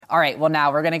All right, well,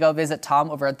 now we're going to go visit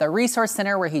Tom over at the Resource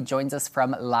Center where he joins us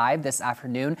from live this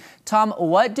afternoon. Tom,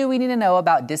 what do we need to know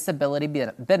about disability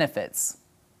benefits?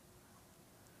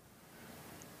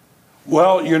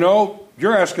 Well, you know,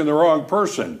 you're asking the wrong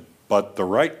person, but the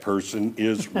right person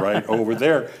is right over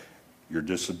there. Your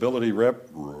disability rep,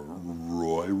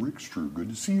 Roy Rickster. Good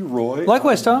to see you, Roy.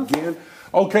 Likewise, Tom. Again.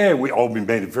 Okay, we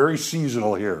made it very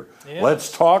seasonal here. Yeah. Let's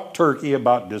talk turkey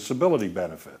about disability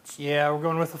benefits. Yeah, we're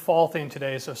going with the fall theme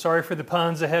today, so sorry for the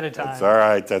puns ahead of time. That's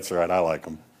all right. I like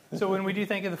them. So when we do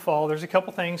think of the fall, there's a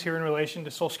couple things here in relation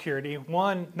to Social Security.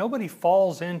 One, nobody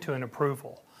falls into an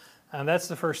approval. That's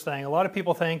the first thing. A lot of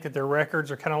people think that their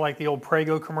records are kind of like the old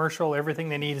Prego commercial. Everything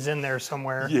they need is in there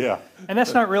somewhere. Yeah. And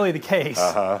that's not really the case.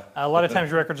 A lot of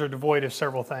times records are devoid of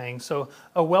several things. So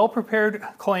a well-prepared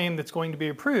claim that's going to be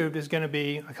approved is going to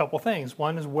be a couple things.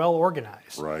 One is well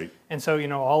organized. Right. And so,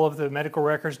 all of the medical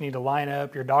records need to line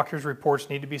up. Your doctor's reports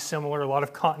need to be similar. A lot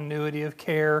of continuity of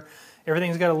care.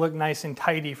 Everything's got to look nice and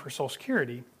tidy for Social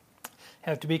Security.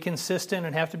 Have to be consistent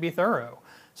and have to be thorough.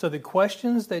 So the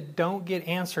questions that don't get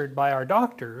answered by our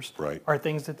doctors are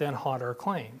things that then haunt our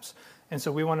claims. And so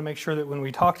we want to make sure that when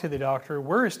we talk to the doctor,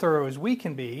 we're as thorough as we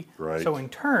can be. Right. So in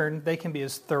turn, they can be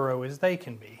as thorough as they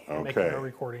can be in making our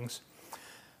recordings.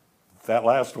 That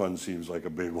last one seems like a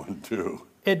big one too.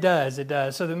 It does.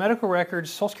 So the medical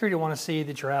records, Social Security want to see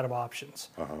that you're out of options.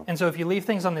 And so if you leave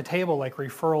things on the table like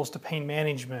referrals to pain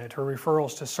management or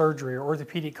referrals to surgery or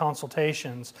orthopedic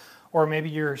consultations, or maybe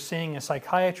you're seeing a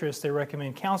psychiatrist, they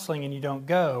recommend counseling and you don't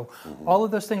go, all of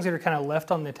those things that are kind of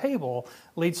left on the table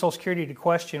lead Social Security to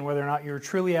question whether or not you're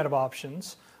truly out of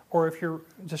options or if you're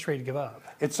just ready to give up.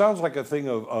 It sounds like a thing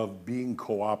of being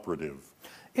cooperative.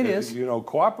 It is.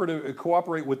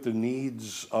 Cooperate with the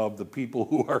needs of the people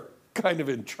who are kind of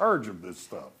in charge of this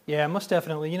stuff. Yeah, most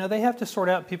definitely. They have to sort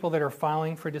out people that are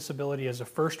filing for disability as a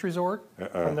first resort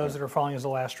from those that are filing as a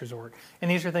last resort. And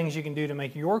these are things you can do to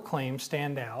make your claim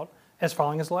stand out as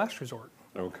filing as a last resort.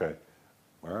 Okay.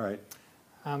 All right.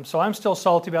 So I'm still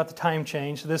salty about the time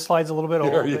change. So this slide's a little bit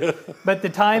old, but the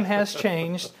time has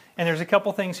changed. And there's a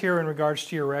couple things here in regards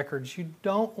to your records. You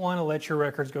don't want to let your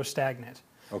records go stagnant.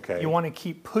 Okay. You want to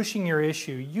keep pushing your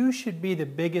issue. You should be the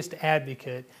biggest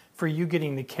advocate for you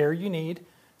getting the care you need,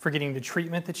 for getting the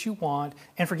treatment that you want,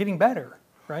 and for getting better,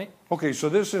 right? Okay, so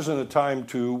this isn't a time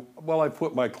to, I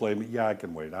put my claim, I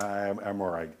can wait, I'm all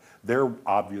right. They're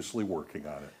obviously working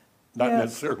on it. Not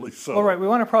necessarily so. All right, we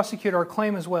want to prosecute our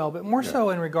claim as well, but more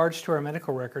so in regards to our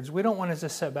medical records. We don't want to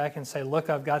just sit back and say, look,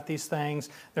 I've got these things.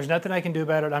 There's nothing I can do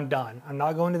about it. I'm done. I'm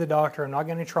not going to the doctor. I'm not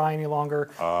going to try any longer.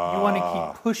 You want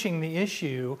to keep pushing the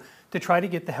issue to try to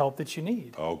get the help that you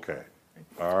need. Okay.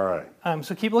 All right.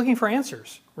 So keep looking for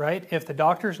answers, right? If the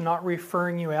doctor's not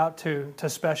referring you out to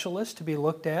specialists to be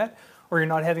looked at, or you're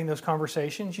not having those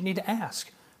conversations, you need to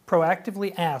ask.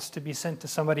 Proactively ask to be sent to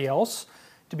somebody else,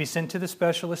 to be sent to the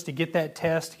specialist, to get that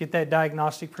test, to get that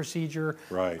diagnostic procedure.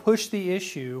 Right. Push the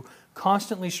issue,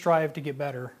 constantly strive to get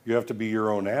better. You have to be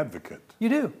your own advocate. You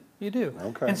do.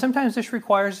 Okay. And sometimes this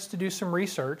requires us to do some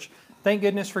research. Thank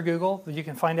goodness for Google that you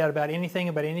can find out about anything,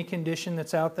 about any condition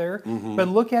that's out there. But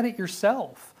look at it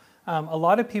yourself. A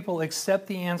lot of people accept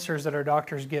the answers that our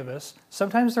doctors give us.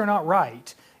 Sometimes they're not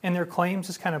right, and their claims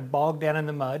is kind of bogged down in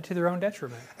the mud to their own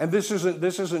detriment. And this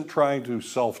isn't trying to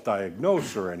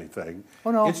self-diagnose or anything. Oh,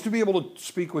 no. It's to be able to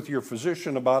speak with your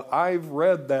physician about, I've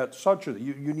read that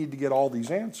you need to get all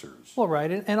these answers. Well, right.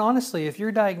 And honestly, if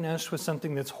you're diagnosed with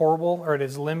something that's horrible or it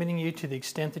is limiting you to the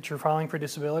extent that you're filing for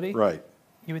disability, right.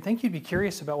 You would think you'd be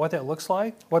curious about what that looks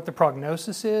like, what the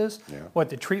prognosis is,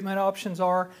 what the treatment options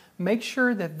are. Make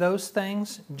sure that those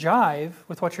things jive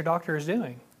with what your doctor is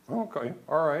doing. Okay,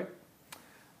 all right.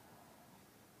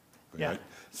 Yeah.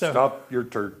 So, stop your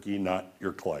turkey, not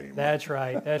your claim. That's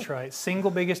right. Single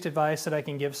biggest advice that I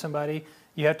can give somebody,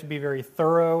 you have to be very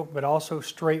thorough, but also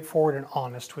straightforward and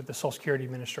honest with the Social Security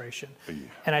Administration. Yeah.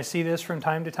 And I see this from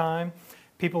time to time.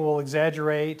 People will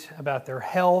exaggerate about their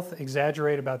health,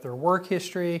 exaggerate about their work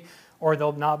history, or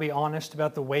they'll not be honest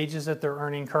about the wages that they're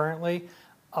earning currently.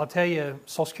 I'll tell you,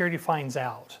 Social Security finds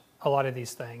out a lot of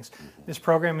these things. This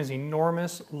program is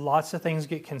enormous. Lots of things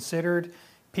get considered.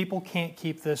 People can't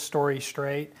keep this story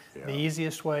straight. The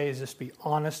easiest way is just be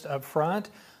honest up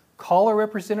front. Call a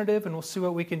representative and we'll see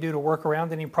what we can do to work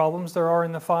around any problems there are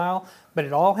in the file. But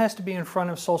it all has to be in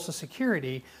front of Social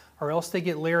Security, or else they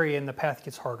get leery and the path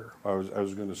gets harder. I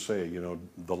was going to say,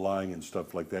 the lying and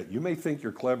stuff like that. You may think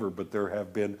you're clever, but there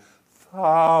have been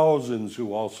thousands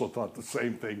who also thought the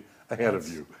same thing ahead of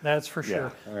you. That's for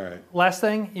sure. All right. Last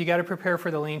thing, you got to prepare for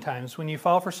the lean times. When you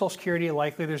file for Social Security,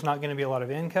 likely there's not going to be a lot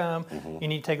of income. You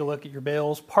need to take a look at your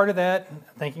bills. Part of that,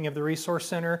 thinking of the Resource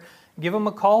Center, give them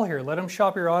a call here. Let them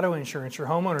shop your auto insurance, your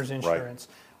homeowner's insurance.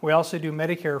 We also do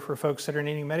Medicare for folks that are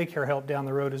needing Medicare help down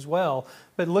the road as well.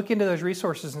 But look into those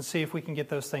resources and see if we can get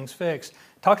those things fixed.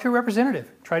 Talk to a representative.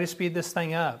 Try to speed this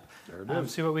thing up. There it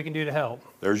is. See what we can do to help.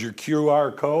 There's your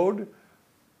QR code,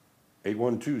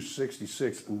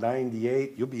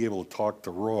 812-6698. You'll be able to talk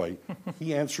to Roy.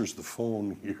 He answers the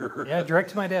phone here. Yeah, direct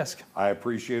to my desk. I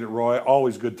appreciate it, Roy.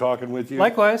 Always good talking with you.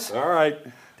 Likewise. All right.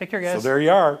 Take care, guys. So there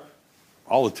you are.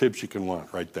 All the tips you can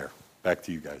want right there. Back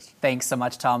to you guys. Thanks so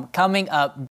much, Tom. Coming up.